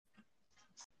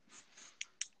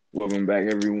Welcome back,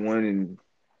 everyone,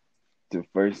 to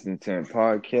First and 10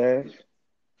 podcast.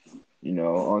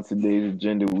 On today's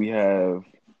agenda, we have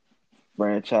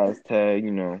franchise tag.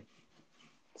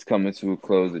 It's coming to a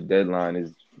close. The deadline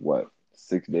is what,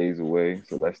 6 days away,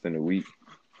 so less than a week.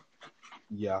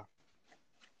 Yeah.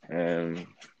 And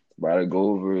about to go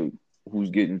over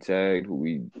who's getting tagged, who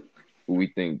we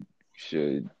think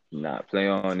should not play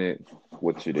on it,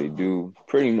 what should they do.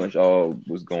 Pretty much all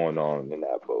what's going on in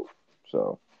that boat.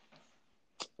 So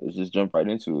let's just jump right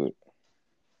into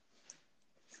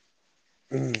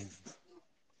it.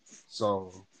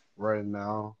 So right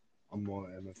now I'm on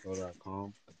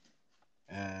NFL.com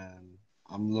and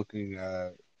I'm looking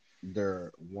at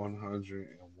their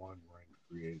 101 ranked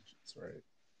free agents, right?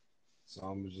 So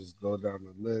I'm gonna just go down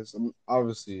the list. I'm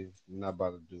obviously not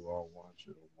about to do all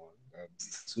 101. That'd be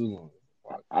too long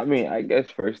of a I podcast. mean, I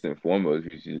guess first and foremost,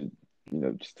 we should,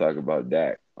 just talk about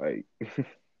Dak. Like,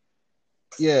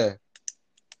 Yeah,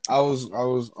 I was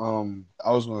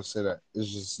gonna say that.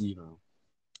 It's just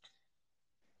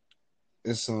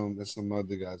it's some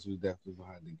other guys we definitely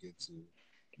gonna have to get to.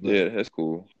 But yeah, that's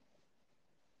cool.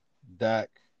 Dak,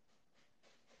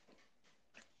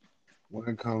 when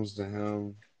it comes to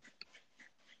him,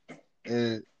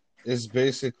 it it's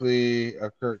basically a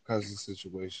Kirk Cousins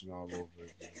situation all over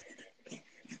again.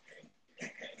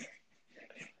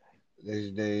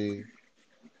 They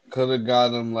could have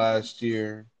got him last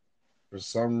year. For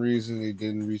some reason, they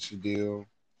didn't reach a deal.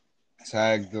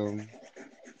 Tagged him.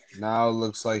 Now it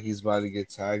looks like he's about to get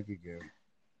tagged again.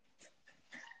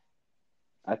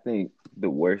 I think the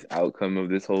worst outcome of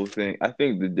this whole thing, I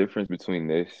think the difference between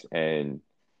this and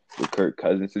the Kirk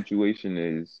Cousins situation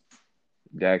is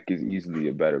Dak is easily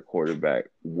a better quarterback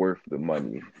worth the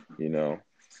money, you know?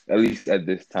 At least at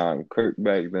this time. Kirk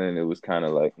back then, it was kind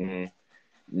of like,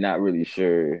 not really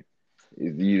sure.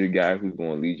 Is he the guy who's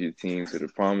going to lead your team to the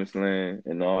promised land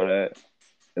and all that?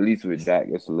 At least with Dak,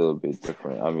 it's a little bit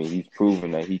different. I mean, he's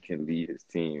proven that he can lead his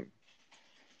team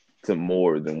to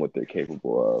more than what they're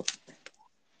capable of.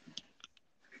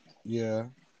 Yeah,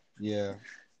 yeah.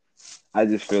 I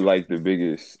just feel like the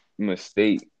biggest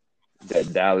mistake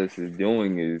that Dallas is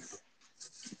doing is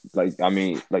like, I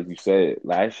mean, like you said,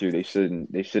 last year they should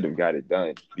have got it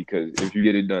done, because if you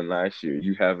get it done last year,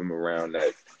 you have him around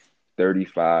that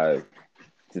 35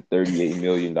 to 38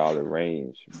 million dollar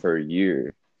range per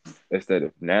year, instead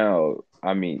of now.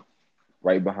 I mean,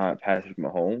 right behind Patrick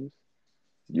Mahomes,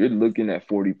 you're looking at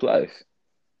 40 plus.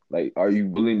 Like, are you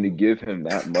willing to Mm, give him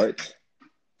that much?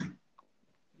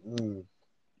 mm.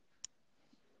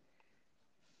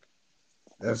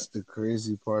 That's the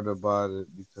crazy part about it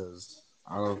because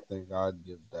I don't think I'd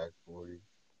give Dak 40.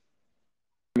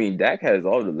 I mean, Dak has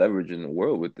all the leverage in the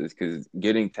world with this, because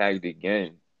getting tagged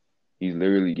again, he's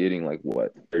literally getting like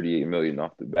what, 38 million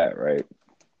off the bat, right?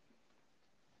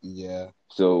 Yeah,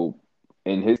 So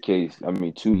in his case, I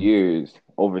mean, 2 years,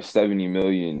 over 70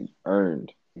 million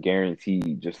earned,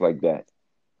 guaranteed, just like that.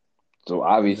 So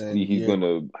and obviously then year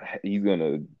he's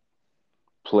gonna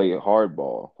play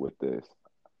hardball with this.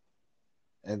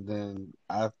 and then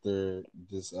after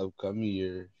this upcoming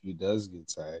year, if he does get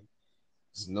tagged,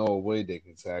 there's no way they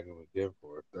can tag him again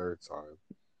for a third time.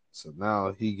 So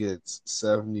now he gets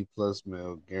 70 plus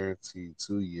mil guaranteed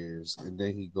 2 years, and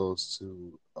then he goes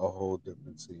to a whole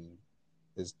different team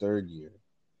his third year.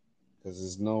 Because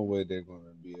there's no way they're going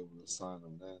to be able to sign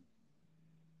him then.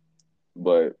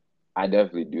 But I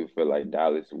definitely do feel like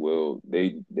Dallas will,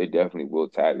 they definitely will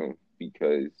tag him,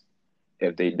 because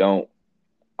if they don't,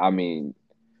 I mean,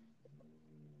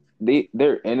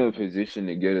 they're in a position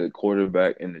to get a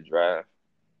quarterback in the draft,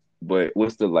 but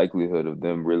what's the likelihood of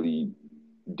them really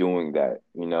doing that?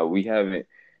 We haven't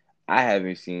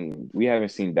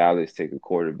seen Dallas take a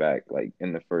quarterback like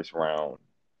in the first round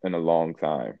in a long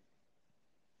time.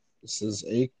 This is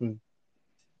Aikman.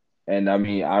 And I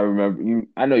mean, I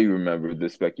know you remember the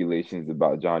speculations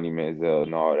about Johnny Manziel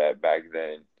and all that back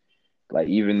then. Like,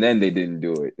 even then they didn't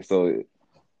do it. So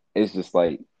it's just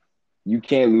like, you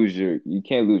can't lose your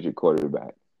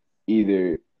quarterback.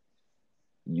 Either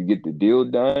you get the deal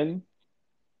done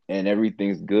and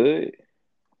everything's good,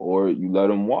 or you let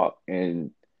him walk.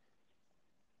 And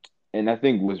I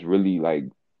think what's really like,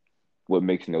 what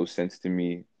makes no sense to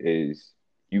me is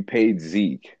you paid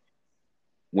Zeke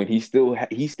when he still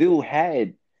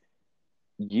had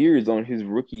years on his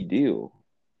rookie deal,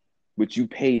 but you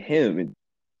paid him and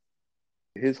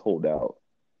his holdout.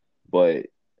 But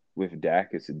with Dak,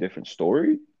 it's a different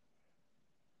story.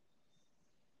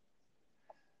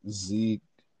 Zeke,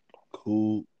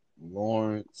 Coop,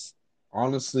 Lawrence.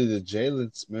 Honestly, the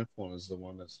Jalen Smith one is the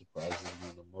one that surprises me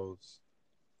the most.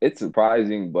 It's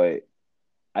surprising, but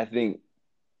I think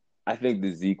I think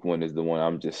the Zeke one is the one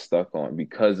I'm just stuck on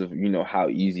because of, how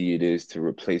easy it is to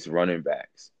replace running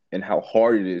backs and how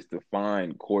hard it is to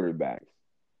find quarterbacks.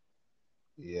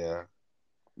 Yeah,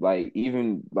 Like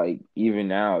even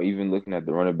now, even looking at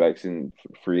the running backs in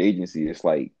free agency, it's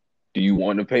like, do you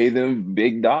want to pay them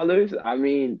big dollars? I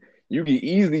mean, you can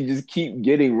easily just keep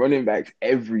getting running backs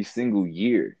every single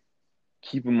year.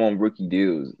 Keep them on rookie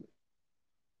deals.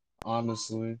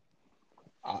 honestly,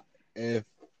 I, if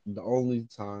the only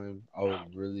time I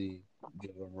would really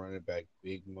give a running back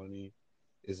big money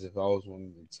is if I was one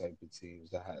of the type of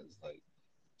teams that has like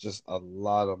just a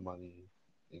lot of money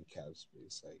in cap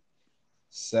space, like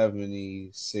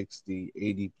 70, 60,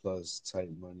 80 plus type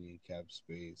money in cap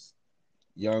space.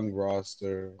 Young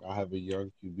roster. I have a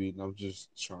young QB, and I'm just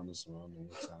trying to surround them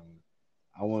with talent.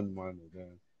 I wouldn't mind it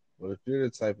then. But if you're the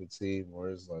type of team where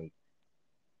it's like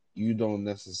you don't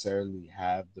necessarily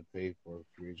have to pay for a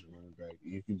free agent running back,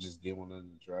 you can just get one in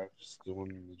the draft. Just get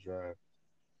one in the draft.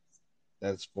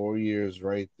 That's 4 years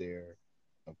right there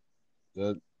of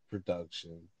good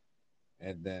production,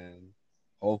 and then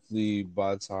hopefully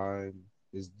by the time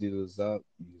his deal is up,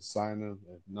 you sign him.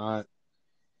 If not,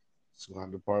 it's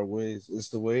going to part ways. It's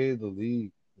the way of the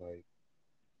league. Like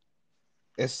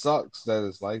it sucks that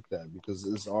it's like that because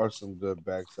there are some good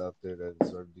backs out there that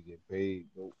deserve to get paid.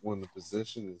 But when the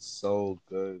position is so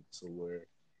good to where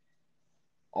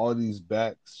all these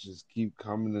backs just keep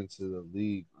coming into the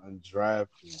league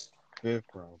undrafted, fifth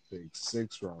round picks,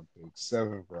 sixth round picks,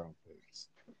 seventh round picks,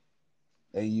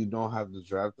 and you don't have to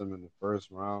draft them in the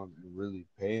first round and really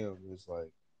pay them, it's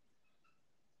like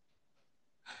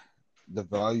the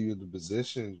value of the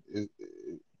position. It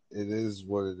is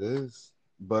what it is.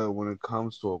 But when it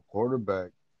comes to a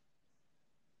quarterback,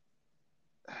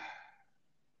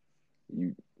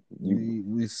 You you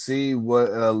we see what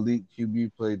elite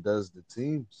QB play does to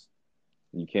teams.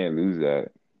 you can't lose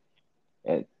that.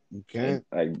 And You and can't.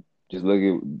 like just look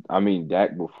at, I mean,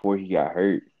 Dak before he got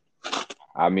hurt.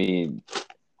 I mean,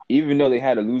 even though they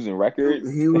had a losing record,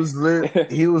 He was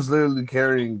literally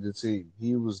carrying the team.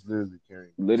 He was literally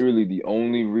carrying the team. literally the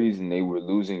only reason they were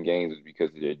losing games was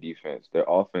because of their defense. Their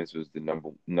offense was the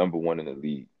number one in the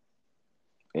league,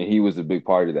 and he was a big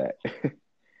part of that.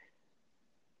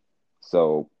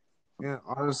 So Yeah,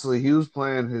 honestly, he was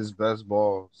playing his best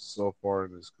ball so far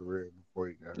in his career before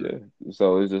he got hurt. yeah,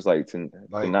 so it's just like to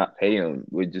Like not pay him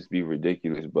would just be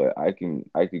ridiculous. But I could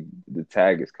the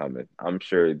tag is coming. I'm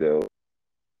sure they'll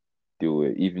do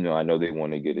it, even though I know they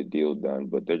want to get a deal done,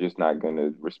 but they're just not going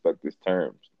to respect his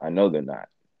terms. I know they're not.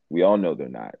 We all know they're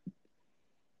not.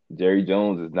 Jerry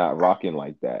Jones is not rocking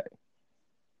like that.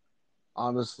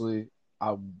 honestly,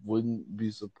 I wouldn't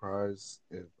be surprised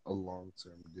if a long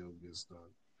term deal gets done.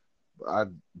 But I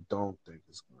don't think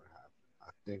it's gonna happen.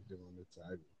 I think they're gonna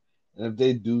tag him. And if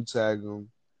they do tag him,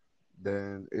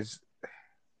 then it's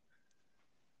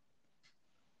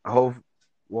hope.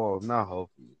 Well, not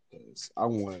hopefully, because I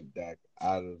want Dak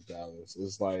out of Dallas.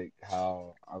 It's like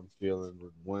how I'm feeling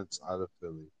with Wentz out of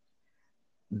Philly.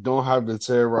 Don't have to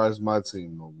terrorize my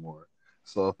team no more.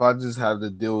 So if I just have to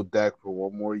deal with Dak for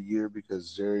one more year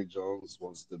because Jerry Jones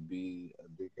wants to be a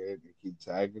dickhead and keep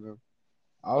tagging him,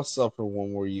 I'll suffer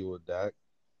one more year with Dak,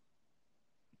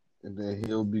 and then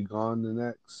he'll be gone the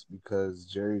next because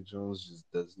Jerry Jones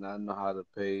just does not know how to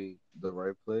pay the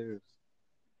right players.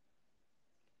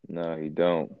 No, he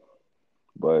don't.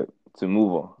 But to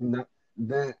move on, No,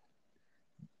 then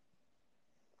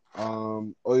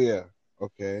oh yeah.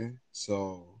 Okay.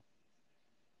 So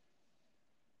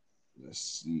let's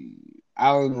see.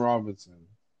 Allen Robinson.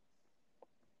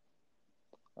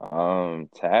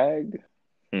 tag.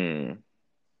 Hmm.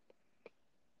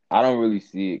 I don't really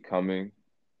see it coming.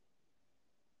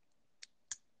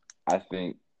 I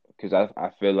think because I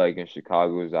feel like in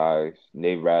Chicago's eyes,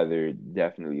 they'd rather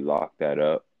definitely lock that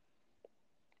up.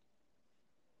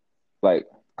 Like,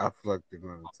 I feel like they're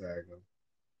gonna tag him.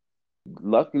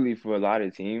 luckily for a lot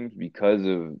of teams, because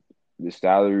of the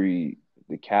salary,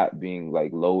 the cap being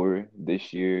like lower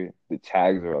this year, the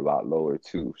tags are a lot lower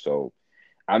too. So,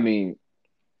 I mean,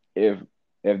 if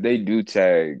if they do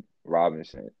tag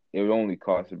Robinson, it would only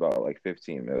cost about like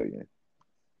 15 million,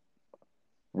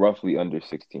 roughly under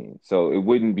 16. So it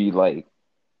wouldn't be like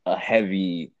a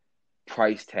heavy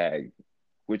price tag,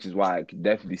 which is why I could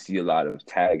definitely see a lot of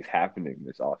tags happening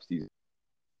this offseason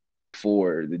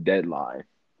for the deadline.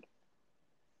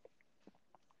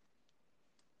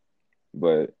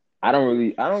 But I don't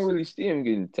really see him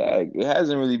getting tagged. It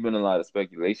hasn't really been a lot of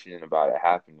speculation about it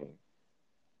happening.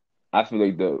 I feel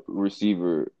like the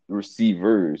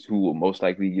receivers who will most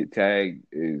likely get tagged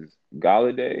is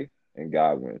Galladay and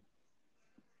Godwin.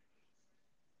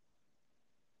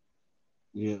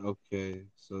 Yeah, okay.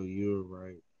 So you're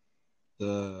right.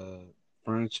 The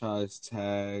franchise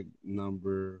tag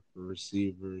number for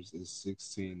receivers is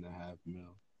 16.5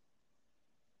 mil.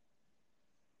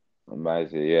 I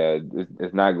might say, yeah,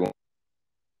 it's not going.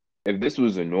 If this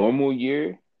was a normal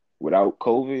year without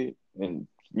COVID and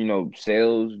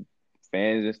sales,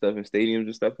 fans and stuff in stadiums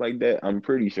and stuff like that, I'm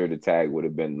pretty sure the tag would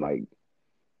have been like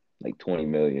 20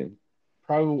 million.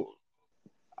 Probably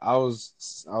I was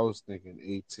thinking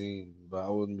 18, but I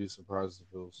wouldn't be surprised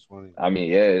if it was 20. I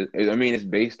mean, yeah, I mean it's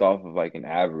based off of like an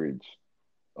average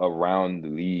around the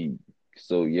league.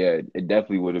 So yeah, it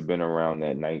definitely would have been around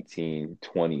that 19,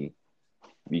 20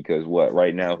 because what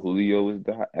right now Julio is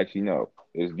actually no,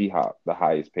 is D Hop the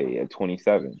highest paid at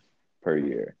 27 per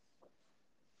year.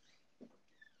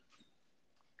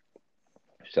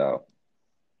 So,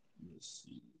 Let's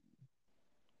see.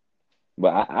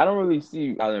 but I don't really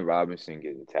see Allen Robinson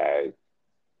getting tagged.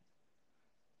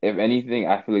 If anything,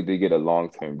 I feel like they get a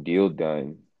long-term deal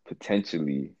done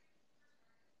potentially,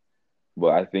 but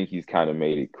I think he's kind of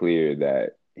made it clear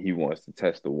that he wants to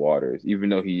test the waters, even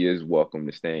though he is welcome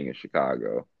to staying in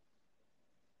Chicago.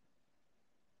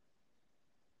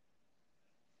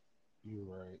 You're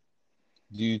right.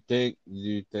 Do you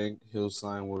think he'll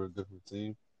sign with a different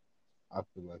team? I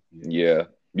feel like yes. Yeah,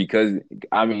 because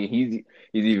I mean he's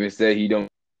even said he don't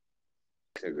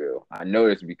Jacksonville. I know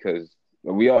it's because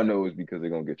we all know it's because they're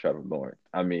gonna get Trevor Lawrence.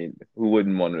 I mean, who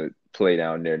wouldn't want to play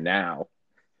down there now?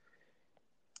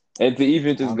 And to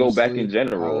even just go back in Honestly,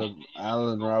 general.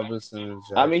 Allen Robinson in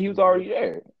I mean, he was Jacksonville. already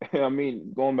there. I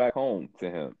mean, going back home to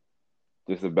him,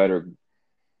 just a better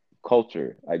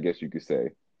culture, I guess you could say.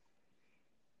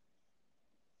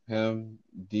 Him,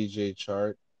 DJ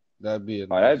Chart, that'd be a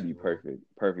Oh, nice that'd be duo.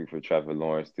 perfect for Trevor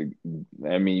Lawrence to.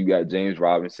 I mean, you got James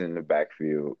Robinson in the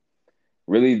backfield.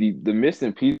 Really, the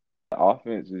missing piece of the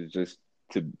offense is just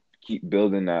to keep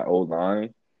building that old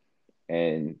line,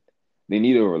 and they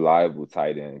need a reliable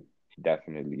tight end,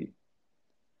 definitely.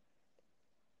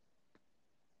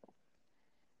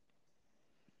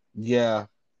 Yeah,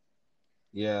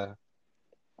 yeah,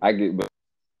 But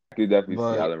I could definitely see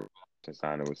but Allen Robinson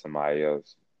signing with somebody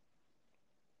else.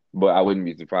 But I wouldn't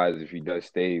be surprised if he does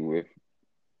stay with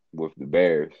the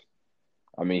Bears.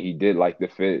 I mean, he did like the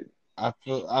fit. I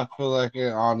feel like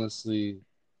it honestly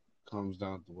comes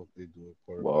down to what they do at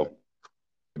quarterback. Well,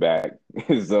 back.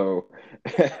 So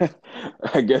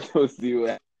I guess we'll see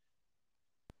what.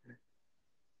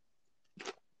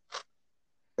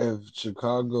 If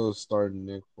Chicago is starting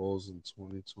Nick Foles in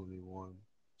 2021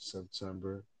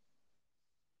 September,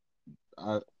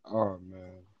 oh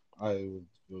man, I would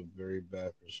feel very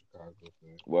bad for Chicago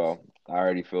fans. Well, I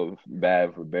already feel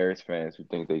bad for Bears fans who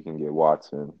think they can get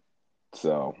Watson.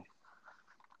 So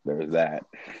there's that.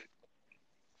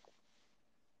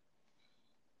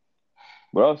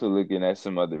 But also looking at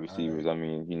some other receivers. I I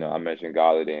mean, I mentioned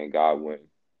Golladay and Godwin.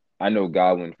 I know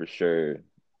Godwin for sure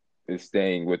is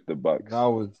staying with the Bucks.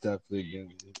 Godwin's definitely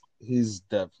getting. He's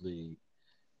definitely.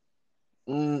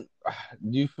 Mm,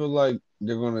 do you feel like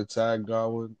they're going to tag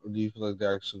Godwin, or do you feel like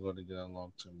they're actually going to get a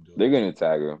long term deal They're with gonna him?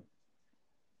 tag him.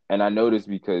 And I noticed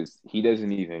because he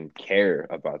doesn't even care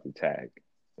about the tag.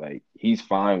 Like he's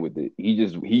fine with it. He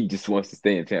just wants to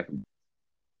stay in Tampa.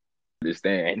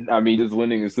 Understand? I mean, just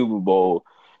winning a Super Bowl.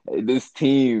 This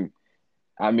team.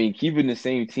 I mean, keeping the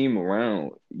same team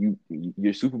around,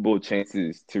 your Super Bowl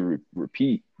chances to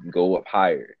repeat go up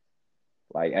higher.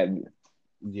 Like, I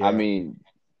Yeah, mean,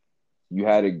 you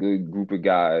had a good group of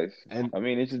guys. and I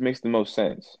mean, it just makes the most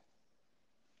sense.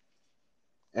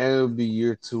 and it'll be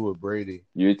year two of Brady.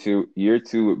 Year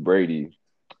two with Brady,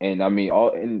 and I mean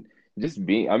all and just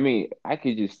being. I mean, I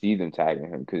could just see them tagging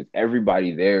him because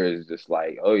everybody there is just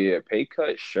like, oh yeah, pay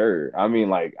cut, sure. I mean,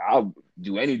 like I'll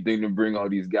do anything to bring all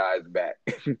these guys back.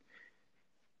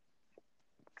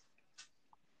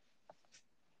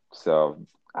 So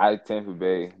I Tampa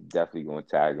Bay definitely going to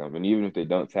tag him, and even if they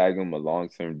don't tag him, a long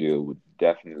term deal would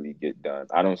definitely get done.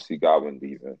 I don't see Godwin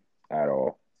leaving at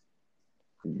all.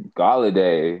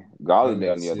 I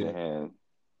Galladay can on the see other it. hand,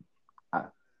 I,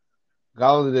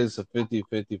 Galladay's a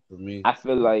 50-50 for me. I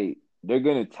feel like they're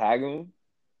gonna tag him,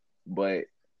 but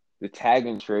the tag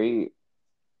and trade,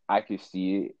 I could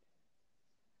see it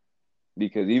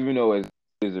because even though as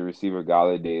a receiver,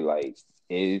 Galladay like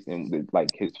is and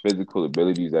like his physical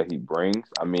abilities that he brings,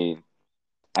 I mean,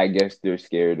 I guess they're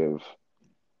scared of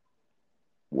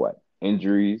what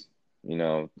injuries.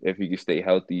 If he could stay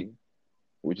healthy,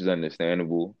 which is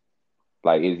understandable.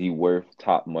 Like, is he worth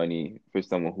top money for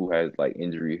someone who has like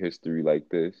injury history like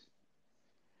this?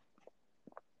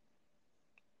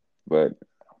 But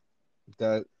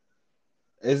That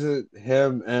Is it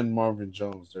him and Marvin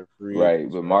Jones? They're free Right,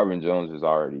 agents, but right? Marvin Jones is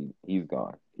already he's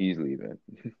gone. He's leaving.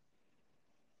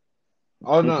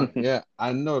 Oh no, yeah,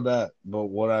 I know that. But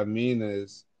what I mean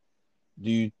is, do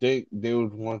you think they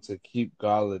would want to keep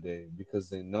Galladay because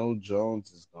they know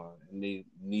Jones is gone and they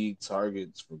need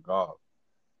targets for Goff?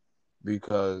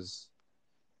 Because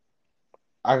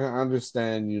I can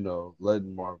understand,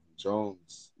 letting Marvin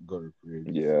Jones go to free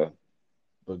agency, Yeah.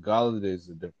 but Galladay is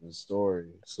a different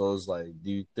story. So it's like,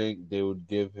 do you think they would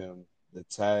give him the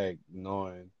tag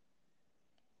knowing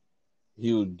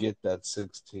he would get that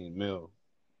 16 mil?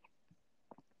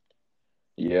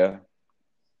 Yeah.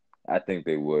 I think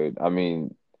they would. I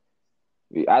mean,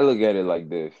 I look at it like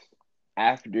this.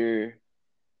 After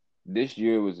this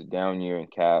year was a down year in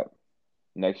cap,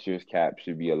 next year's cap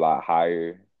should be a lot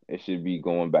higher. It should be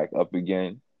going back up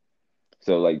again.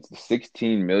 So like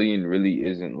 16 million really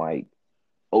isn't like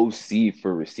OC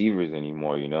for receivers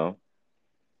anymore, you know?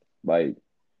 Like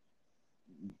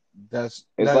That's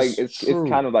it's like that's it's true.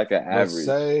 kind of like an But average.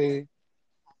 say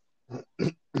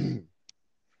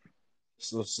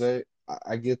so say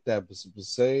I get that, but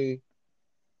say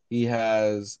he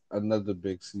has another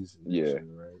big season next Yeah. year,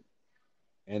 right?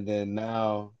 And then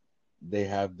now they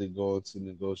have to go into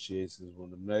negotiations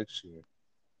with him next year.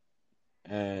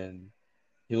 And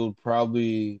he'll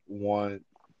probably want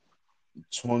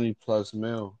 20 plus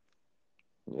mil.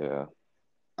 Yeah.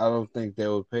 I don't think they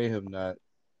would pay him that.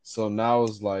 So now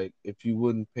it's like, if you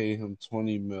wouldn't pay him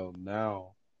 20 mil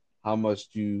now, how much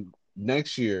do you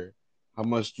next year? How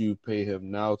much do you pay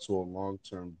him now to a long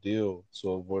term deal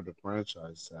to avoid the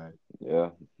franchise tag? Yeah.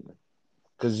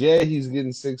 Because yeah, he's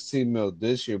getting 16 mil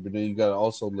this year, but then you got to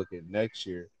also look at next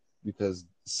year because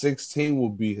 16 will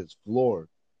be his floor.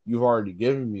 You've already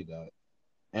given me that,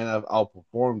 and I've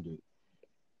outperformed it.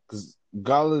 Because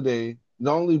Galladay,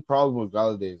 the only problem with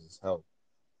Galladay is his health.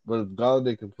 But if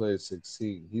Galladay can play at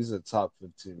 16, he's a top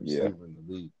 15 Yeah. receiver in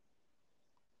the league.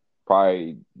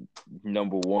 Probably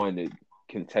number one at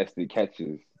contested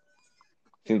catches.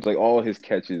 Seems like all his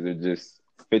catches are just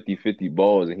 50-50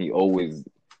 balls, and he always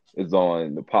is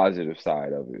on the positive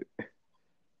side of it.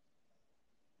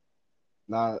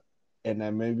 Not, and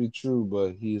that may be true,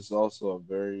 but he's a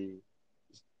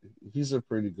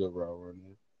pretty good route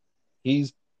runner.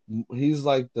 He's he's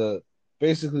like the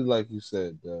basically like you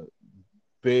said, the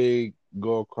big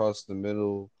go across the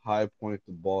middle, high point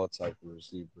the ball type of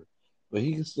receiver. But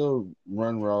he can still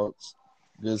run routes,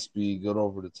 good speed, good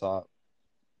over the top.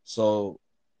 So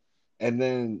and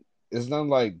then it's not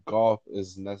like Goff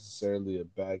is necessarily a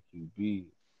bad QB.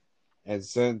 And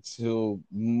since he'll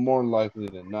more likely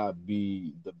than not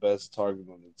be the best target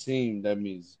on the team, that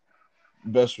means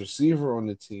best receiver on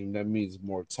the team. That means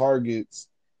more targets.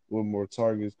 With more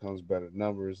targets comes better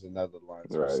numbers, and other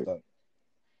lines are Right. stuck.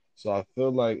 So I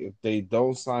feel like if they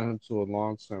don't sign him to a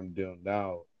long term deal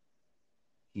now,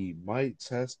 he might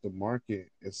test the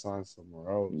market and sign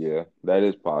somewhere else. Yeah, that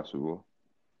is possible.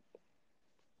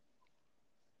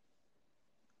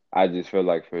 I just feel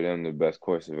like for them, the best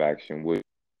course of action would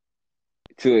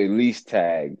to at least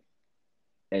tag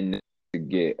and to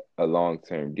get a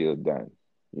long-term deal done.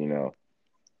 You know,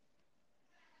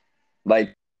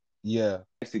 like Yeah,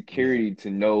 yeah, security to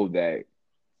know that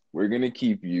we're gonna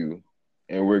keep you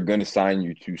and we're gonna sign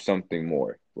you to something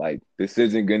more. Like this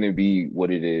isn't gonna be what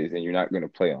it is, and you're not gonna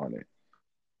play on it.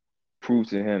 Prove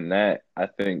to him that I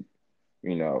think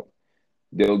you know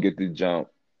they'll get the jump,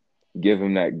 give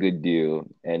him that good deal,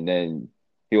 and then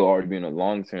he'll already be in a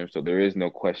long term. So there is no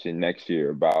question next year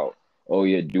about, oh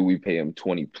yeah, do we pay him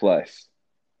 20 plus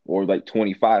or like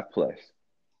 25 plus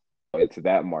into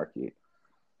that market?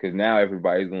 Because now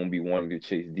everybody's going to be wanting to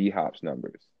chase D Hop's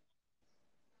numbers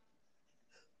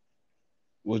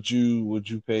would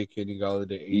you pay Kenny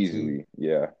Galladay 18? easily.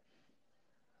 Yeah.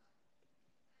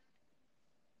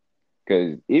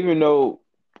 Because even though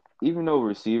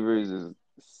receivers is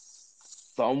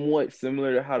somewhat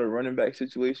similar to how the running back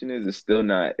situation is, it's still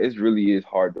not. It really is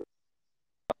hard to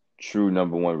true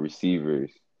number one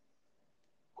receivers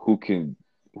who can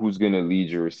who's gonna lead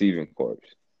your receiving corps.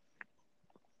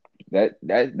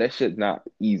 That shit's not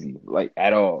easy, like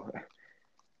at all.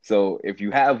 So if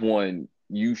you have one,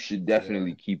 you should Yeah.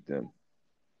 definitely keep them.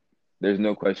 There's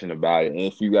no question about it. And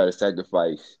if you gotta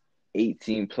sacrifice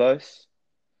 18 plus,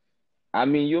 I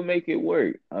mean you'll make it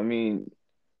work. I mean,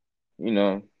 you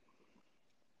know,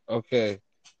 Okay.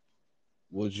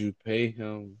 Would you pay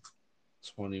him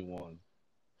 21?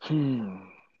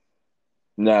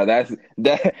 no, that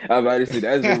I'm about to say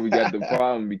that's where we got the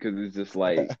problem because it's just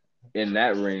like in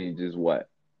that range is what?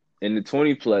 In the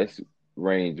 20 plus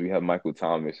range, we have Michael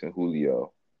Thomas and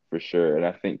Julio for sure. And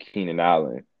I think Keenan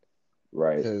Allen,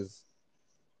 right? Because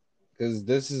because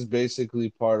this is basically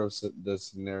part of the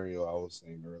scenario I was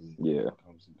saying earlier when Yeah, it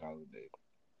comes to Galladay.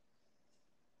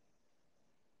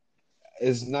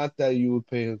 It's not that you would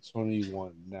pay him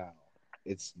 21 now;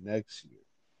 it's next year.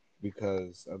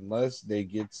 Because unless they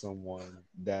get someone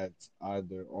that's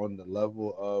either on the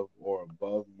level of or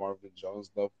above Marvin Jones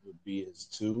level to be his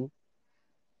two,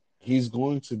 he's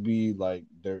going to be like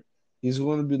there. He's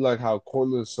going to be like how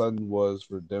Cortland Sutton was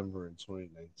for Denver in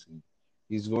 2019.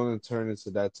 He's going to turn into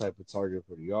that type of target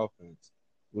for the offense,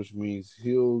 which means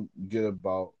he'll get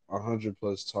about 100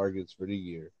 plus targets for the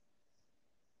year.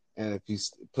 And if he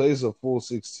plays a full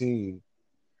 16,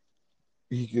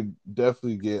 he could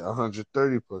definitely get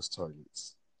 130 plus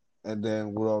targets. And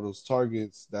then with all those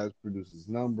targets, that produces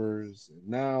numbers. And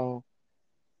now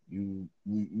you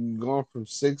gone from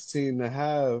 16 and a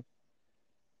half.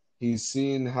 He's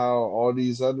seeing how all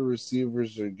these other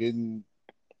receivers are getting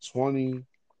 20,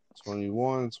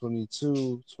 21,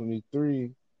 22,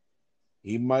 23.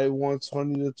 He might want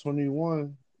 20 to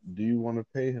 21. Do you want to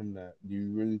pay him that? Do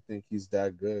you really think he's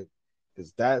that good?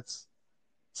 Because that's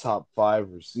top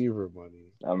five receiver money.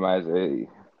 I might say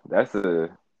that's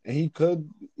a. And he could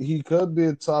be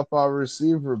a top five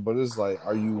receiver, but it's like,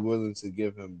 are you willing to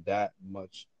give him that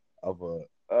much of a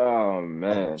Oh of a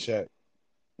man, check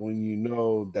when you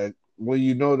know that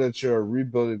you're a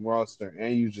rebuilding roster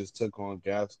and you just took on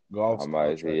I golf's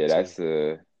might say yeah. contract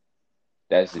too.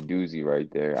 That's a doozy right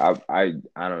there. I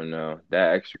don't know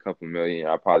that extra couple million.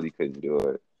 I probably couldn't do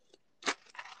it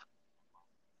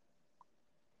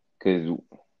because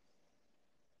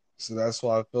So that's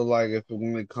why I feel like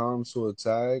when it comes to a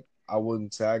tag, I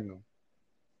wouldn't tag him.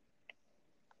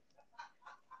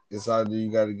 It's either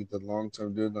you got to get the long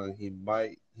term deal done. He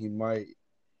might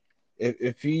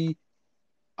if he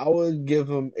I would give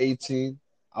him 18.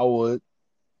 I would,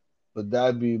 but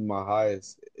that'd be my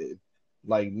highest.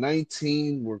 Like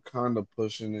 19, we're kind of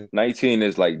pushing it. 19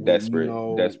 is like We you desperate,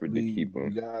 know desperate to we keep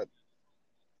him. got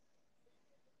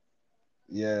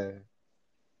yeah.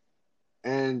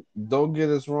 And don't get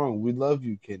us wrong, we love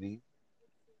you, Kenny.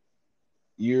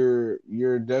 You're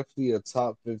definitely a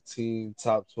top 15,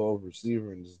 top 12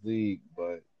 receiver in this league,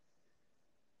 but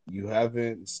you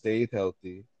haven't stayed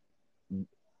healthy.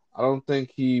 I don't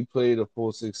think he played a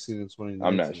full 16 in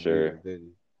I'm not 2019 either, sure. did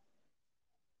he?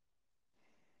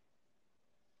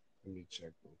 Let me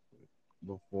check real quick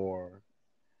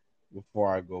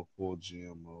before I go full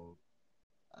GM mode.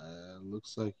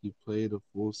 Looks like he played a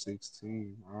full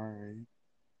 16. All right.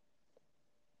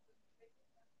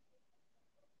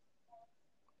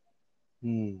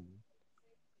 Hmm.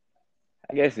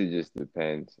 I guess it just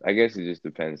depends. I guess it just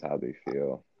depends how they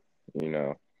feel. You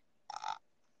know,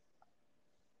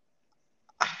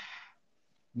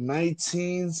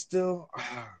 19 still?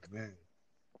 Ah, man.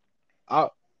 I,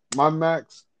 my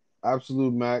max,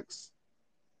 absolute max,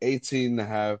 18 and a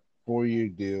half, 4 year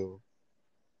deal.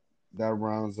 That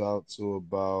rounds out to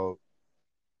about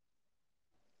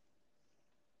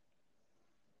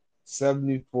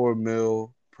 74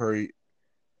 mil per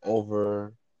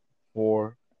over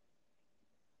four.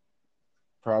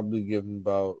 Probably give him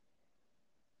about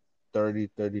 30,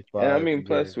 and I 35 mean,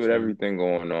 plus with guaranteed. everything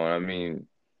going on, I mean,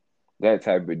 that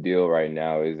type of deal right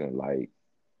now isn't like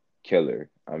killer.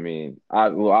 I mean,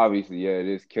 well, obviously, yeah, it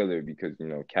is killer because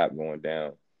cap going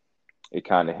down, it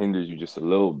kind of hinders you just a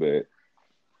little bit.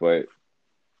 But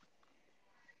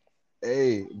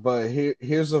Hey, but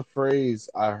here's a phrase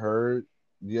I heard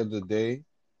the other day.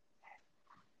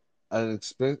 An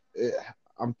expense.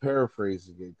 I'm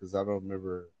paraphrasing it because I don't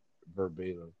remember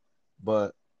verbatim,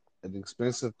 but an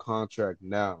expensive contract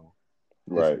now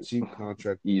is a right, cheap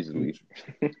contract in the easily.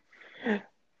 future.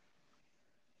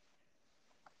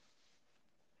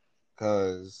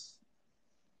 Because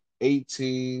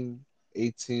 18,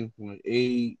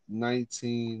 18.8,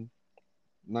 19,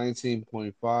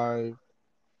 19.5,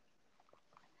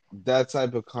 that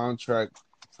type of contract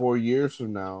 4 years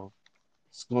from now,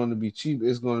 it's going to be cheap.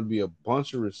 It's going to be a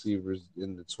bunch of receivers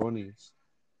in the 20s.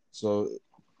 So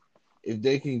if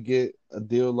they can get a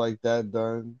deal like that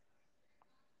done,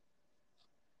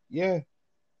 yeah,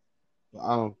 but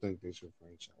I don't think they should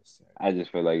franchise tag I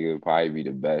just feel like it would probably be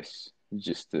the best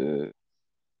just to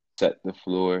set the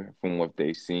floor from what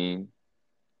they've seen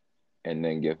and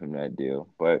then give him that deal.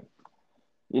 But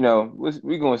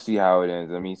we're gonna see how it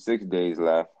ends. I mean, 6 days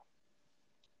left,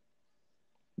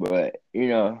 but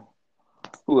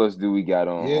who else do we got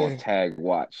on him. tag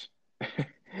watch?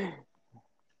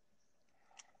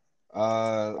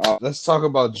 Oh, Let's talk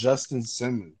about Justin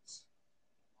Simmons.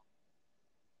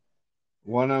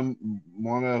 One of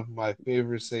one of my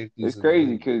favorite it's safeties in the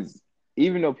crazy league. because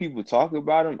even though people talk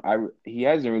about him, he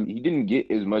didn't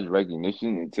get as much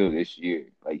recognition until this year.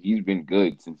 Like he's been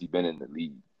good since he's been in the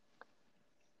league.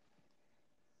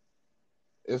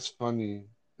 It's funny.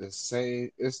 It's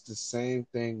the same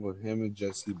thing with him and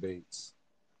Jesse Bates.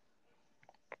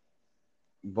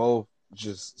 Both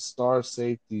just star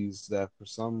safeties that for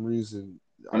some reason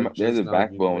are They're just the not getting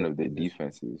backbone of their recognition.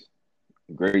 defenses.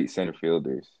 Great center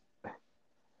fielders.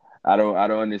 I don't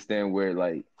understand where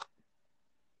like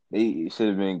they should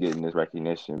have been getting this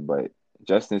recognition, but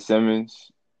Justin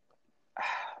Simmons,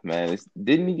 man,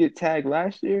 didn't he get tagged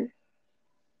last year?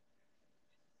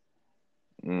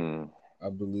 Mm. I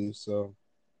believe so.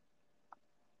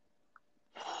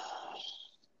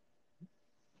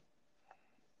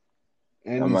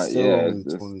 And I'm he's like, still yeah, only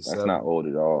that's not 27. old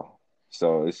at all.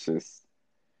 So it's just,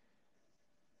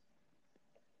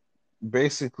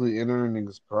 Basically entering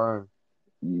his prime.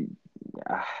 you,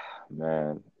 ah,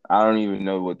 man, I don't even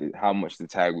know how much the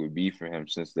tag would be for him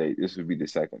since this would be the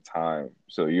second time.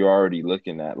 So you're already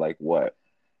looking at like what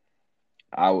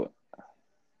I would,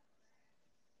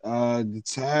 The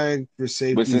tag for but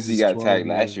safeties since he is got 12 tagged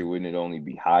last year, million. wouldn't it only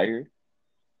be higher?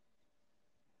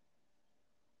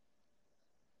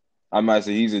 I might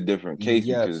say he's a different case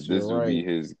because Yes, you're this would be right.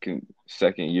 his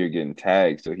second year getting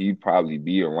tagged, so he'd probably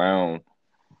be around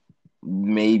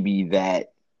maybe that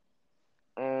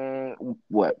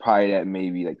what probably that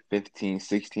maybe like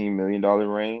 15-16 million dollar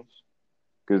range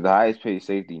because the highest paid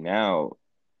safety now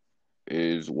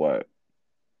is what,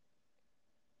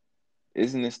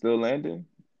 isn't it still Landon,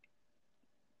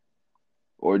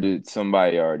 or did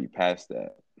somebody already pass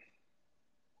that?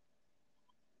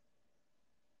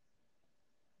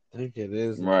 I think it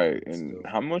is Right, landed and still.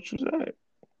 how much was that?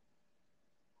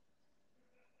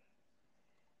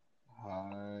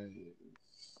 High.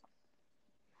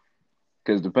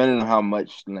 Because depending on how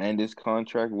much Landon's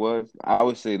contract was, I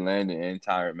would say Landon and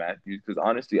Tyrann Matthews. Because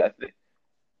honestly, I think.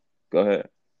 Go ahead.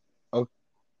 Oh,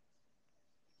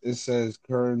 it says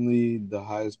currently the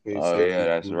highest paid Oh safety yeah, is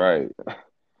that's Buda right. Baker.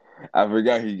 I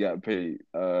forgot he got paid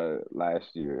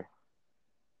last year.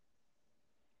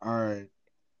 All right.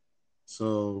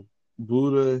 So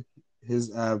Buda,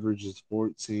 his average is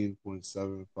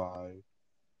 14.75.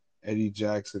 Eddie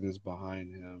Jackson is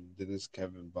behind him. Then it's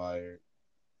Kevin Byard.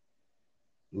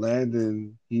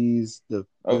 Landon, he's the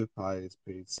Oh, fifth highest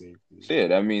paid safety. so yeah,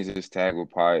 that means his tag will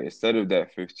probably instead of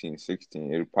that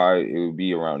 15-16, it would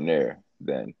be around there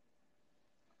then.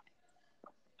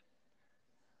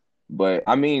 But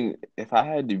I mean, if I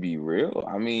had to be real,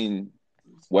 I mean,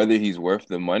 whether he's worth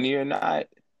the money or not,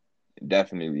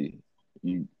 definitely.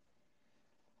 You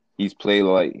he's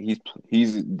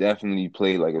definitely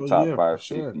played like a Oh top yeah, for five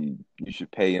sure. safety. You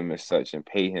should pay him as such and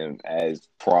pay him as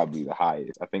probably the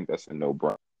highest. I think that's a no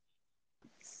brainer.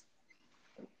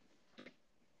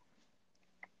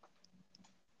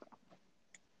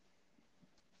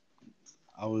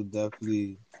 I would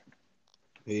definitely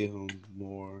pay him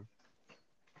more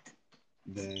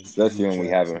than Especially Eddie when we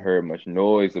haven't Jackson. heard much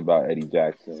noise about Eddie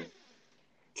Jackson.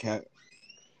 Ke-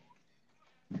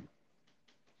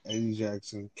 Eddie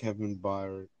Jackson, Kevin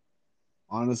Byard.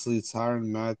 Honestly, Tyron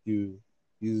Matthew,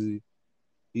 he's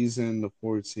he's in the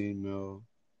 14 mil.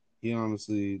 He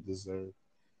honestly deserves.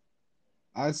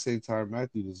 I'd say Tyron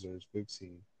Matthew deserves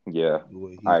 15 Yeah, the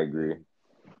way I he's agree. playing.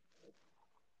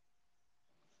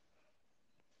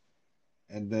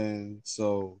 And then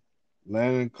so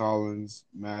Landon Collins,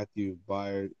 Matthew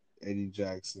Byard, Eddie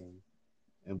Jackson,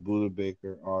 and Buda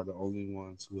Baker are the only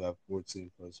ones who have 14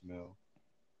 plus mil.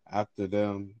 After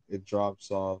them, it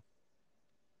drops off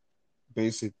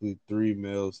basically 3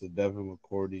 mils to Devin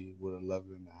McCourty with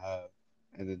 11 and a half,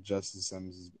 and then Justin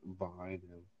Simmons is behind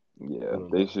him Yeah,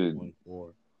 with they should.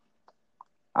 11.4.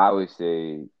 I would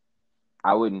say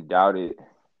I wouldn't doubt it,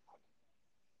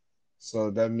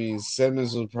 So that means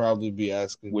Simmons will probably be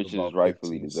asking for which is about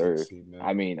rightfully 15, deserved. 16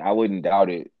 I mil. mean, I wouldn't doubt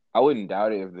it. I wouldn't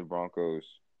doubt it if the Broncos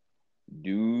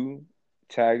do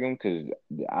tag him because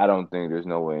I don't think there's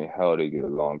no way in hell they get a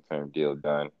long term deal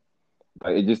done.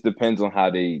 But it just depends on how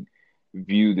they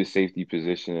view the safety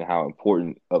position and how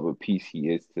important of a piece he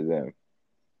is to them.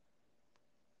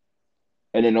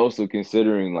 And then also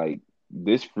considering like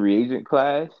this free agent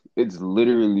class, it's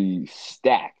literally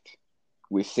stacked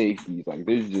with safeties. Like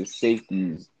there's just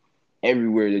safeties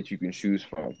everywhere that you can choose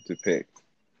from to pick.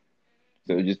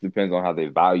 So it just depends on how they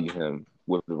value him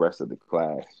with the rest of the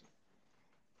class.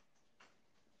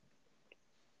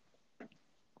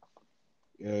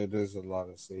 Yeah, there's a lot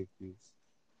of safeties.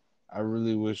 I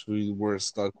really wish we weren't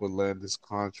stuck with Landis'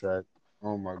 contract.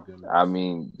 Oh my I goodness.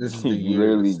 mean, This is the you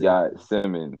year of the literally got safety.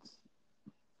 Simmons,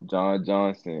 John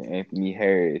Johnson, Anthony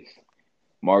Harris.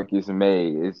 Marcus May.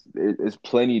 It's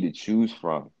plenty to choose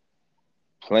from.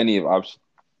 Plenty of options.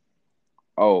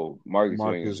 Oh, Marcus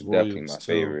Williams Marcus is definitely Williams my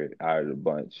too. favorite out of the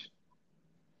bunch.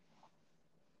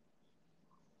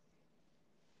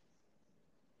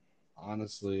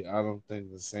 Honestly, I don't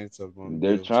think the Saints are going to be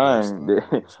They're able to trying. re-sign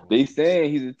Marcus They Williams.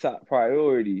 saying he's a top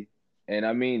priority, and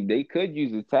I mean they could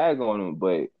use a tag on him,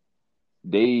 but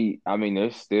I mean,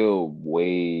 they're still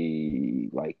way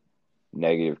like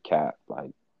negative cap.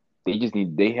 Like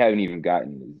they haven't even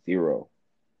gotten to zero.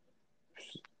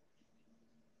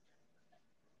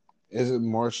 Isn't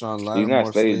Marshawn He's not Lattimore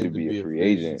slated to slated to be a be a free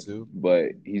free agent agent, too?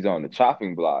 but he's on the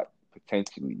chopping block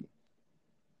potentially.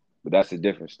 But that's a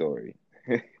different story.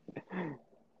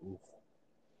 Oof.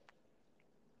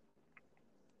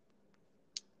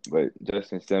 But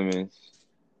Justin Simmons,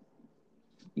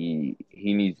 he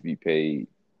needs to be paid,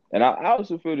 and I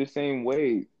also feel the same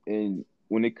way. In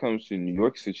when it comes to New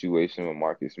York situation with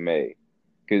Marcus May,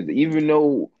 because even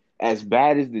though as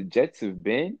bad as the Jets have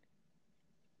been,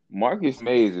 Marcus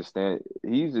May is a stand.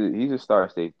 He's a star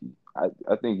safety.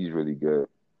 I think he's really good.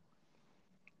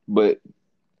 But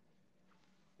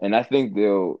and I think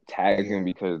they'll tag him Yeah,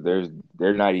 because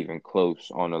they're not even close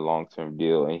on a long term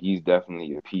deal, and he's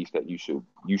definitely a piece that you should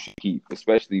keep,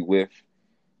 especially with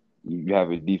you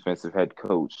have a defensive head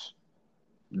coach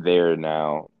there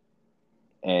now,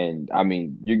 and I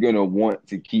mean you're gonna want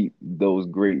to keep those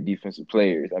great defensive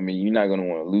players. I mean you're not gonna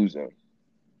want to lose them.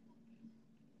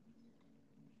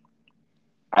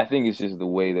 I think it's just the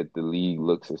way that the league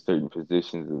looks at certain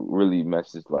positions. It really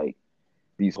messes like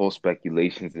these whole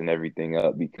speculations and everything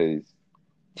up because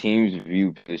teams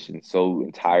view positions so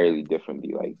entirely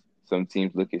differently. Like some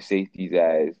teams look at safeties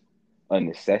as a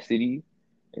necessity,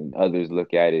 and others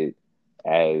look at it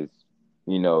as,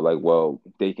 like, well,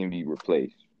 they can be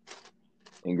replaced.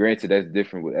 And granted, that's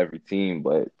different with every team,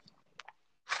 but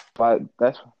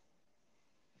that's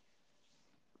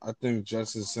I think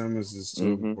Justin Simmons is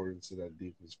too hmm important to that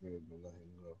defense for them to let him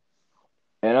go.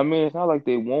 and I mean, it's not like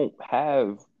they won't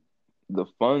have the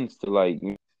funds to like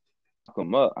knock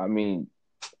them up. I mean,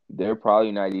 they're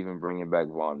probably not even bringing back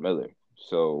Von Miller,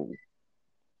 so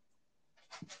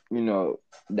you know,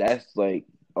 that's like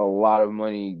a lot of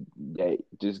money that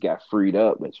just got freed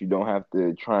up that you don't have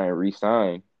to try and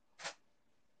re-sign.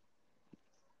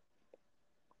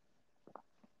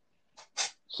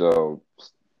 So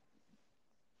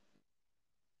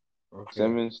Okay.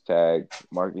 Simmons tag,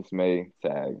 Marcus May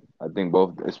tag. I think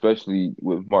both, especially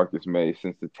with Marcus May,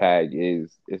 since the tag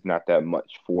is not that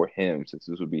much for him, since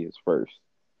this would be his first.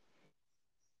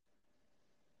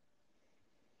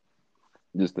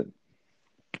 Just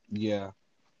Yeah.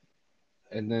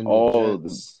 And then the all the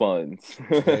Jets, funds.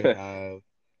 they have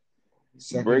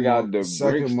Bring out the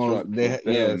Brinks second most truck for they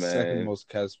yeah, them, second man. most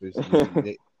cap space in the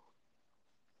league.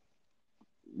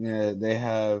 They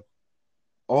have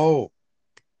oh,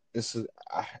 it's a,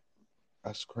 I,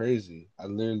 that's crazy. I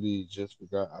literally just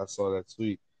forgot I saw that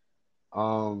tweet.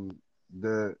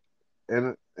 The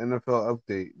NFL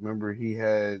update. Remember, he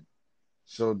had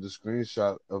showed the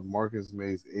screenshot of Marcus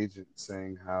May's agent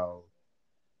saying how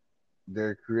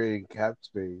they're creating cap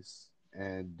space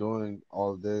and doing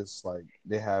all this. Like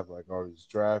they have like all these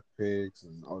draft picks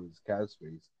and all this cap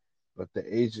space, but the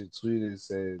agent tweeted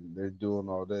saying they're doing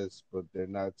all this, but they're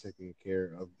not taking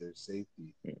care of their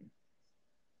safety.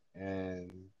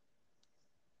 And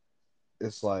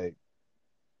it's like,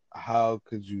 how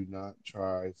could you not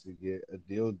try to get a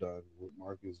deal done with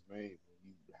Marcus May when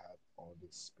you have all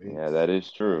this Yeah, space? that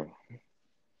is true.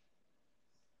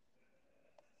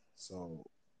 So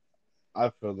I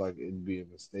feel like it'd be a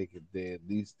mistake if they at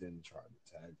least didn't try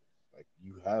to tag him. Like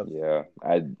you have, Yeah,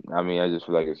 I mean, I just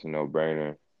feel like it's a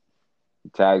no-brainer.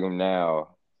 Tag him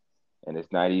now, and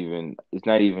it's not even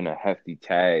a hefty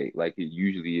tag like it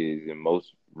usually is in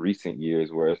most recent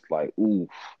years, where it's like, ooh,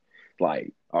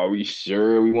 like, are we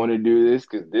sure we want to do this?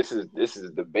 Because this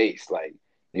is the base. Like,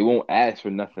 they won't ask for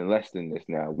nothing less than this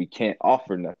now. We can't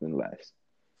offer nothing less.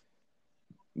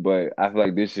 But I feel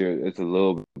like this year it's a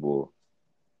little bit more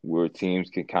where teams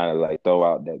can kind of like throw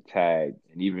out that tag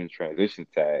and even transition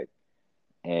tag,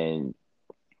 and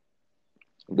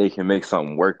they can make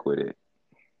something work with it.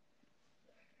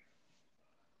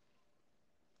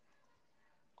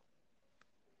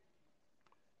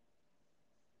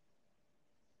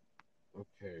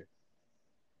 okay.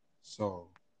 So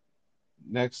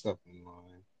next up in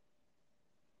line,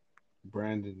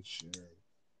 Brandon Scherf.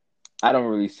 I don't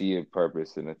really see a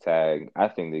purpose in the tag. I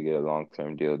think they get a long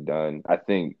term deal done. I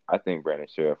think Brandon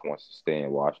Sheriff wants to stay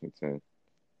in Washington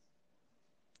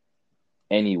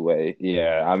anyway.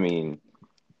 Yeah, I mean,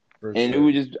 For and it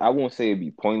would sure. just I won't say it'd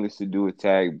be pointless to do a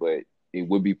tag, but it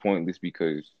would be pointless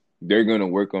because they're going to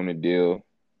work on the deal.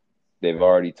 They've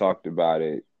already talked about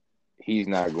it. He's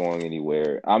not going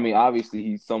anywhere. I mean, obviously,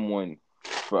 he's someone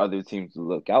for other teams to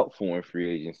look out for in free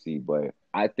agency, but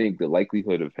I think the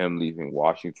likelihood of him leaving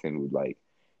Washington would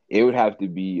it would have to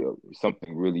be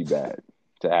something really bad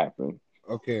to happen.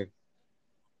 Okay,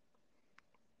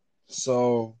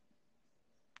 so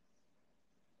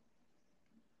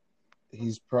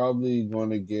he's probably going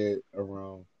to get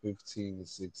around 15 to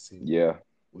 16 Yeah, mil.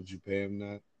 Would you pay him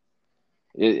that?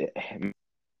 it,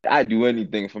 I do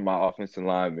anything for my offensive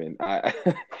lineman.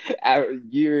 After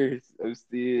years of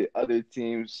seeing other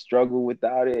teams struggle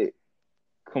without it,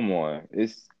 come on,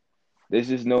 there's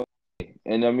just no.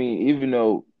 And I mean, even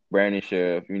though Brandon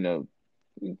Sheriff,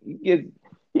 he get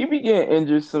he be getting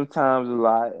injured sometimes a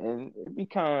lot, and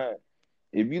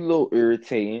it be a little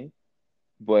irritating.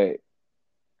 But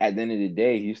at the end of the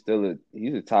day, he's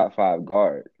a top five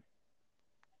guard.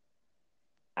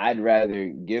 I'd rather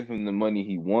give him the money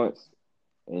he wants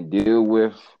and deal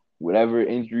with whatever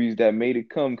injuries that made it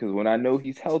come. Because when I know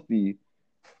he's healthy,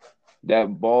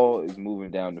 that ball is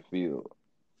moving down the field.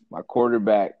 My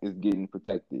quarterback is getting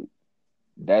protected.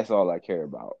 That's all I care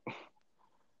about.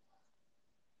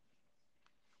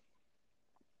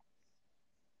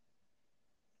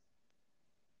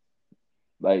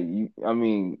 I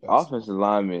mean, That's offensive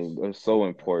linemen are so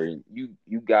important. You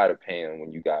gotta pay them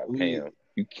when you gotta pay we them.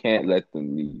 You can't let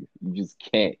them leave. You just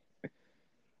can't.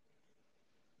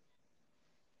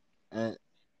 and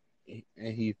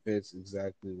and he fits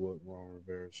exactly what Ron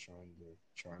Rivera is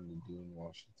trying to do in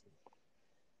Washington.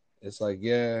 It's like,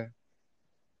 yeah,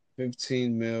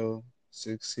 15 mil,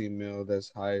 16 mil,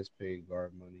 that's highest paid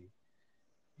guard money.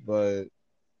 But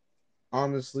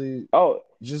honestly, Oh,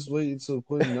 just wait until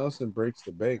Quentin Nelson breaks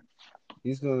the bank. I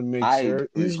He's going to make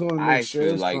I feel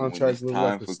Sheriff's like when contract it's look like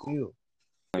time a for steal.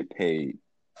 Corey paid,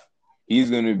 he's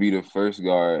gonna be the first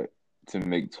guard to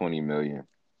make 20 million.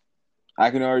 I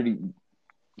can already.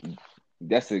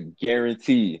 That's a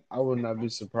guarantee. I would not be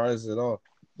surprised at all.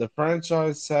 The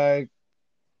franchise tag,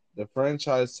 the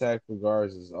franchise tag for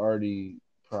guards is already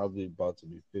probably about to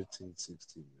be 15,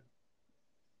 16 mil.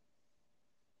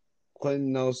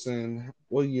 Quentin Nelson,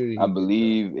 what year did I he get that?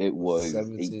 believe it was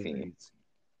 17 or 18.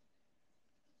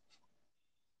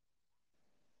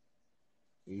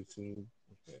 18? 18?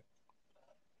 Okay.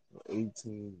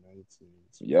 18, 19,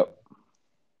 20. Yep.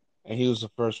 And he was a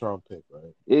first round pick,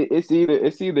 right? It's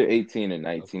either 18 or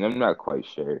 19. I'm Okay. not quite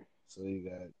sure. So you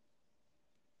got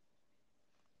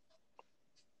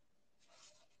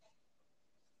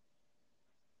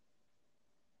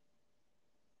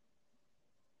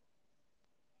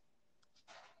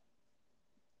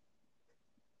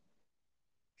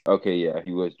Okay, yeah,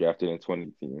 he was drafted in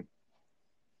 2010,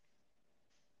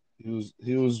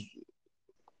 he was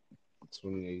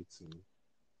 2018.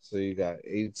 So you got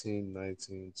 18,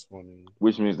 19, 20.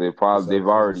 which means Is that they've because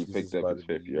already this is picked up about his to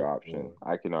be fifth year year option.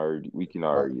 4? We can But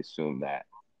already assume that.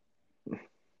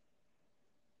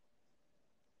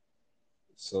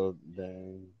 so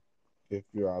then fifth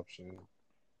year option.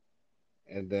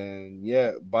 And then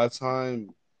yeah, by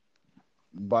time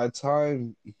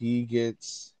he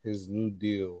gets his new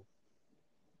deal,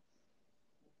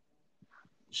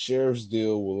 Sheriff's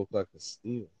deal will look like a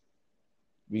steal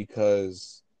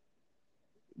because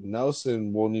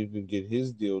Nelson won't even get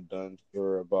his deal done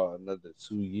for about another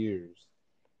 2 years.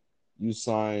 You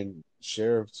sign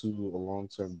Sheriff to a long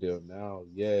term deal now,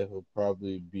 yeah, he'll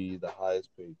probably be the highest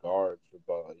paid guard for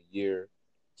about a year,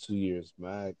 2 years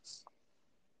max.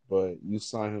 But you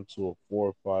sign him to a 4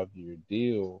 or 5 year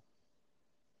deal,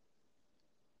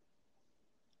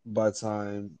 by the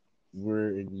time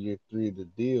we're in year 3 of the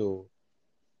deal,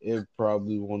 it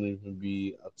probably won't even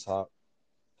be a top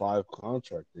 5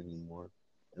 contract anymore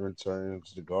in return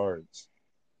to the guards.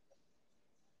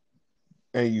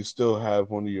 And you still have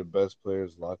one of your best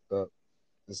players locked up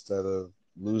instead of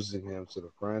losing him to the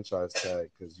franchise tag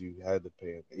because you had to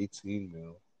pay him 18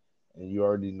 mil, and you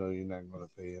already know you're not going to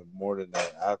pay him more than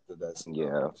that after that stuff,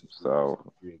 Yeah, which is going to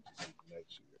so be free agency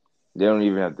next year. they don't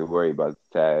even have to worry about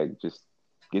the tag. Just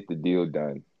get the deal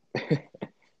done.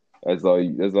 That's all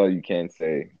you can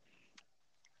say.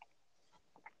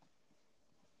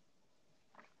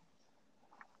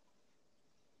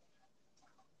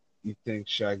 You think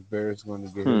Shaq Bear is going to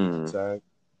get hit with the Hmm. tag?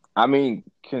 I mean,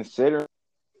 consider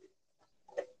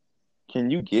can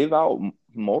you give out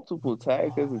multiple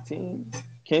tags as a team?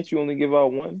 Can't you only give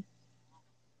out one?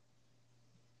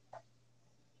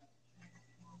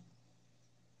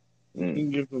 You Hmm.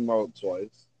 can give him out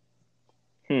twice.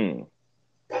 Hmm.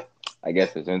 I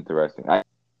guess it's interesting.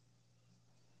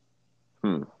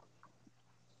 Hmm.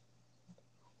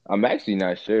 I'm actually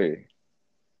not sure.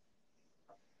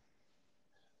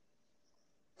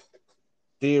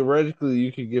 theoretically,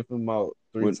 you could give him out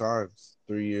three When, times,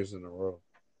 3 years in a row.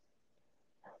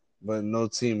 But no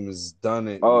team has done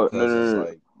it oh no, because no, it's no, no.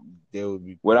 like they would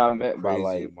be What I paying a meant by crazy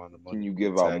like, amount of can money you to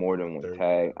give out tag more him than a one third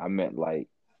tag? time. I meant like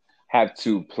have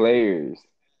two players.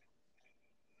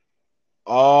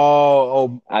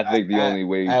 Oh, I think the only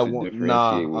way at to one,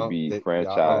 nah, differentiate would be yeah, I don't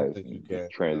franchise think you can. No.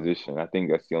 transition. I think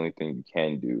that's the only thing you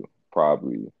can do,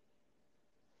 probably.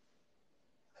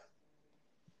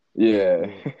 Yeah.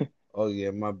 Yeah. Oh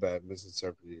yeah, my bad.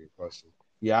 Misinterpreted your question.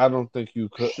 Yeah, I don't think you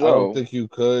could. I don't So, think you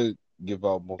could give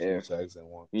out multiple if tags at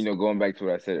once. going back to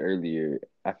what I said earlier,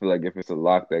 I feel like if it's a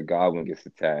lock that Godwin gets the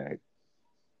tag,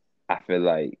 I feel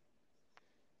like,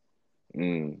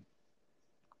 mm,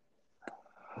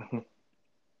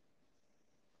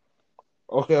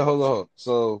 Okay, hold on.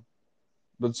 So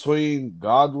between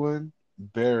Godwin,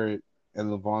 Barrett, and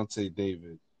Levante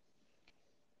David,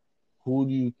 who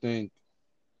do you think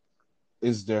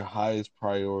is their highest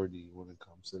priority when it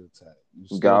comes to the tag? You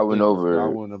still Godwin think of over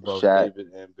Godwin above Shaq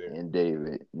David and Barrett? and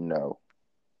David. No,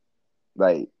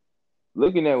 like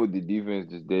looking at what the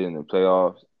defense just did in the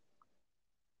playoffs.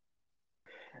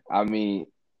 I mean,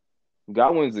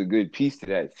 Godwin's a good piece to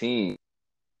that team,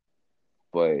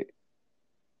 but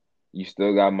you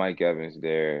still got Mike Evans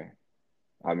there.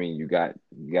 I mean, you got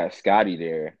Scotty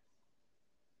there.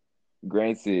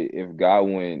 Granted, if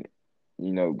Godwin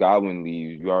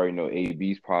leaves, you already know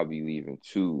AB's probably leaving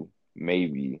too,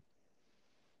 maybe.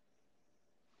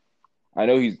 I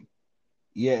know he's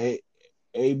Yeah,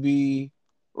 AB.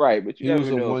 right, but you He was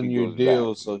never a know if he 1 year goes back.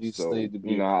 deal, so he So, stayed to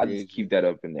be a I free just keep agent. that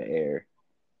up in the air.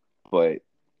 But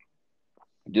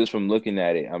just from looking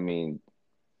at it, I mean,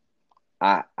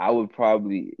 I would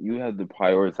probably you have to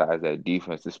prioritize that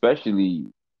defense, especially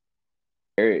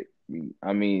Eric.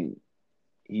 I mean,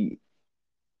 he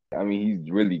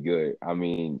he's really good. I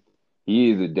mean,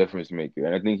 he is a difference maker,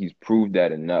 and I think he's proved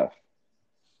that enough.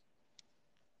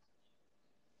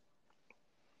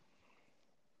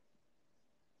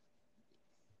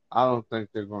 I don't think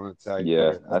they're going to tag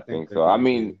Yeah, Barrett. I I think think they're so. I going to get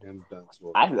mean, him done to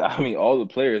a I contract. mean, all the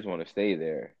players want to stay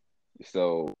there,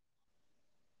 so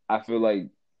I feel like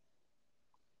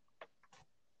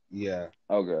Yeah.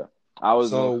 okay. I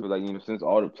was gonna So feel like since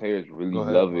all the players go really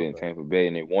ahead, love my it in bad. Tampa Bay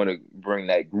and they want to bring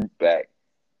that group back,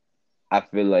 I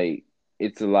feel like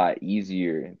it's a lot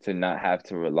easier to not have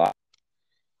to rely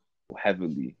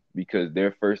heavily because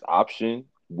their first option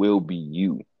will be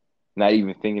you. Not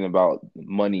even thinking about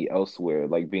money elsewhere,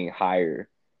 like being higher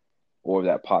or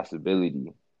that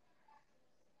possibility.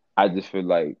 I just feel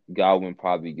like Godwin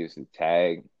probably gets a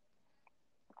tag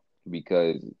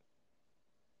because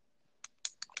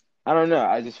I don't know.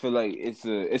 I just feel like it's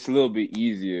a little bit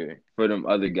easier for them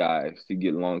other guys to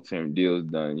get long-term deals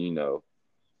done,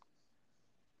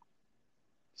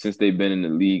 since they've been in the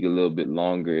league a little bit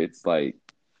longer. It's like,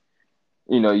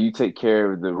 you take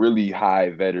care of the really high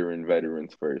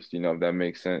veterans first, if that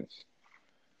makes sense.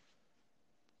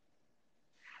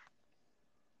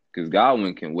 Because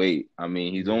Godwin can wait. I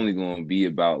mean, he's Yeah. only going to be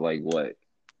about like what,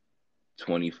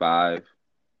 25,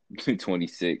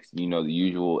 26, the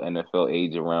usual NFL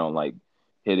age around like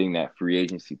hitting that free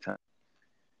agency time.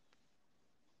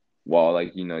 While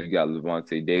like, you got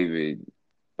Levante David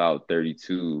about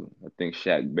 32. I think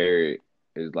Shaq Barrett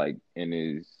is like in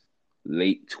his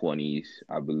late 20s,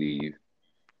 I believe.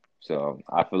 So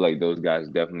I feel like those guys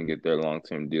definitely get their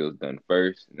long-term deals done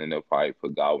first, and then they'll probably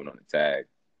put Godwin on the tag.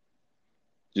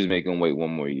 Just make him wait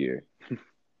one more year,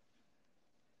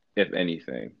 if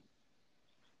anything.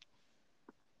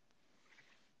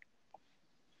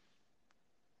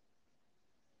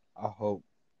 I hope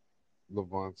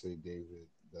Levante David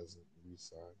doesn't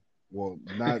resign. Well,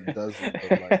 not doesn't,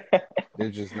 but like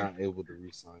they're just not able to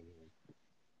resign him.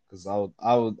 Because I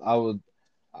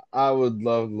would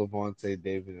love Levante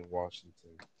David in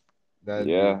Washington. That'd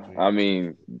be a Yeah, dream I come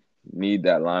mean, true. need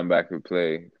that linebacker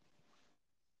play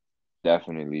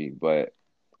definitely, but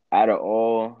out of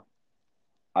all,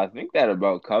 I think that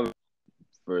about covers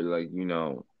for like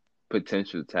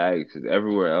potential tags. 'Cause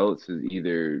everywhere else is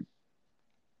either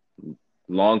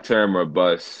long term or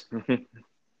bust.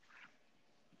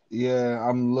 Yeah,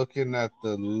 I'm looking at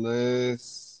the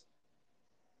list.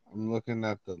 I'm looking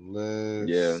at the Yeah,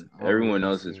 list. I don't everyone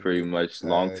really else see is any pretty other much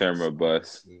long term tags, or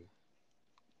bust. honestly.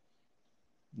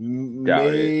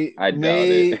 Doubt it. I doubt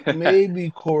it. Maybe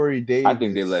Corey I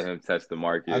think they let Davis. him test the I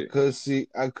market could see.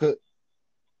 I could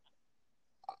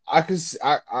see.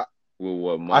 with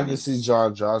what I could money. see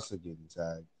John Johnson getting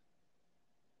tagged.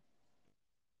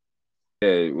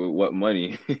 Yeah, with what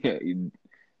money.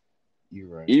 You're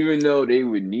right. Even though they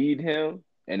would need him,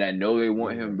 and I know they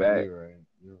want You're him right. back, You're right.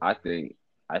 You're I right. think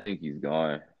I think he's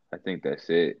gone. I think that's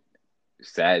it.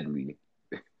 sadly.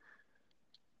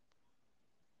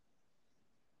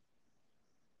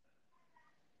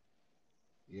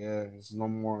 Yeah, it's no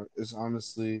more. It's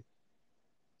honestly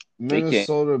They can't.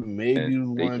 Minnesota maybe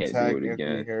They want to can't do tag it Anthony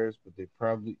again. Harris, but they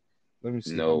probably let me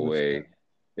see how No much way. cap.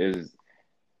 Is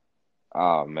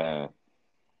oh man,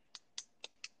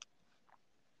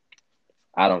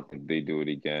 I don't think they do it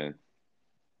again.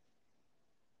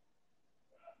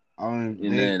 I mean,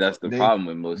 And then that's the problem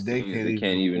with most they teams. can't They even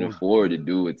can't even afford to afford do to it.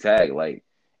 do a tag. Like,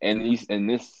 and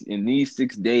in these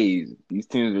 6 days, these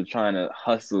teams are trying to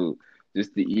hustle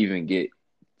just to even get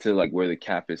to like where the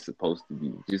cap is supposed to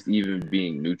be. Just even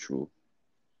being neutral.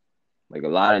 Like a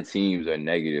lot of teams are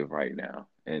negative right now,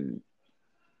 and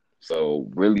so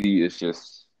really it's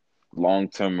just long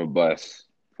term or bust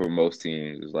for most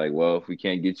teams. It's like, well, if we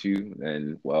can't get you,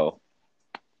 then well,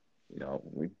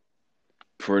 we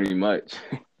pretty much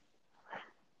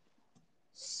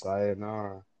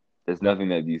Sayonara. there's nothing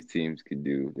that these teams could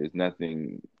do. There's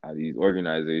nothing these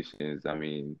organizations. I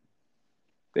mean,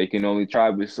 they can only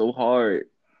try but so hard.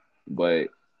 But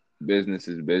business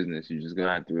is business. You're just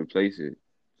gonna have to replace it.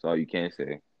 That's all you can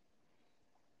say.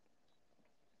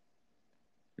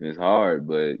 And it's hard,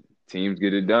 but teams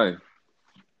get it done.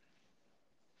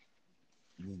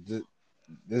 Th-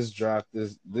 This draft,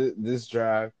 this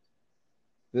draft,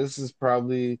 this is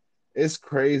probably it's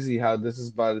crazy how this is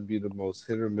about to be the most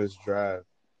hit or miss draft,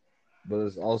 but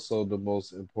it's also the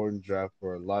most important draft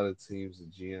for a lot of teams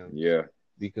and GMs Yeah,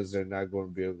 because they're not going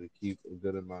to be able to keep a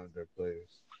good amount of their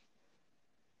players.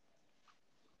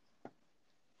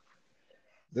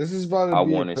 This is about to I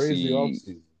be a want to crazy see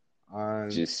offseason. I'm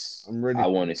just. I'm ready I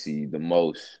for want to this. see the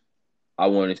most. I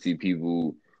want to see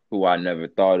people who I never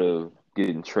thought of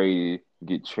get traded.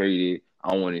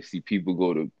 I want to see people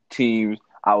go to teams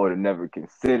I would have never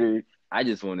considered. I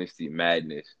just want to see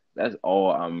madness. That's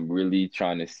all I'm really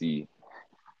trying to see.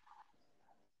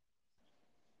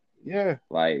 Yeah,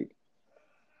 Like,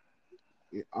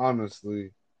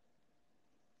 honestly,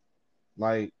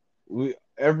 like we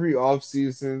every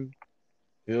offseason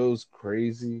feels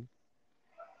crazy,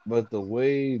 but the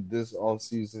way this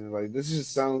offseason, like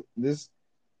this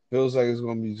feels like it's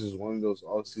gonna be just one of those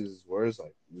off seasons where it's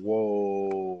like,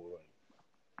 whoa,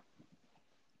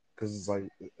 because it's like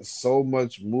so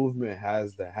much movement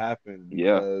has to happen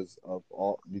yeah,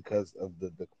 because of the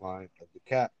decline of the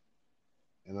cap,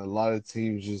 and a lot of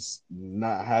teams just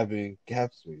not having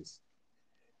cap space,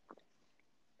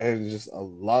 and just a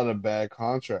lot of bad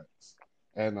contracts,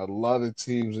 and a lot of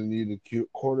teams in need of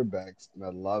quarterbacks, and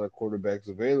a lot of quarterbacks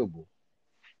available.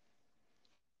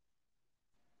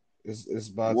 It's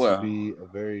about to well, be a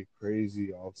very crazy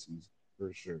offseason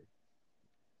for sure.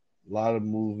 A lot of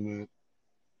movement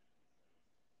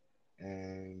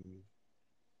and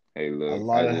hey, a look,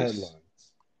 lot of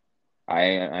headlines. I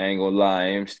ain't gonna lie, I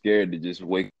am scared to just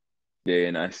wake up day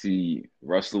and I see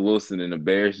Russell Wilson in a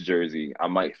Bears jersey. I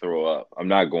might throw up. I'm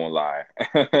not gonna lie.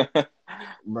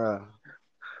 Bruh,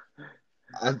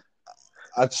 I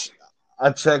I ch-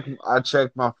 I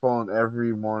check my phone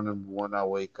every morning when I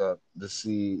wake up to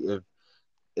see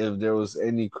if there was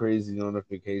any crazy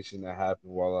notification that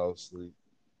happened while I was asleep.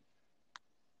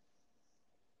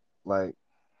 Like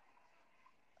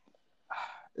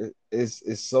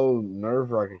it's so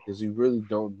nerve wracking because you really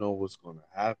don't know what's going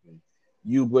to happen.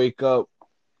 You wake up,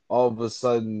 all of a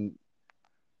sudden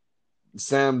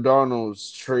Sam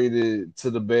Darnold's traded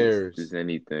to the Just Bears.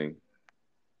 anything.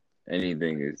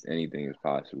 Anything is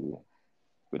possible.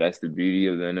 But that's the beauty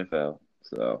of the NFL.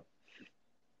 So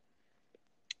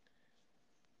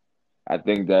I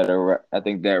think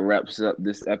that wraps up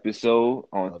this episode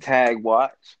on Tag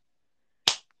Watch.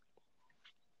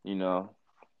 You know,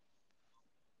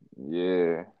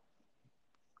 yeah.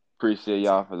 Appreciate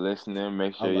y'all for listening.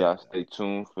 Make I sure like y'all that. stay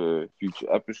tuned for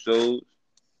future episodes.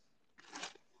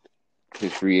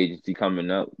 His free agency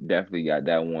coming up. Definitely got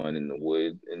that one in the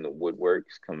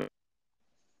woodworks coming.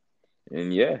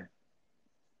 And yeah,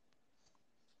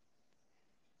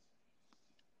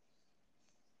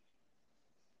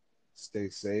 Stay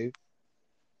safe,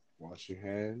 wash your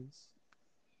hands,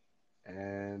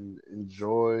 and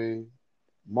enjoy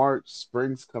March.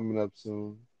 Spring's coming up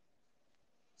soon.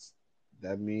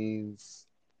 That means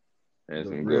and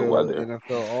the some good real weather.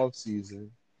 NFL offseason.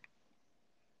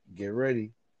 Get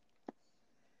ready.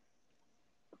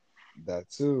 That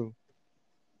too.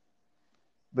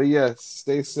 But yes,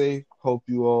 stay safe. Hope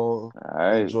you all All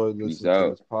right. enjoyed Peace listening to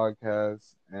out. this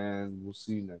podcast, and we'll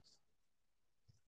see you next time.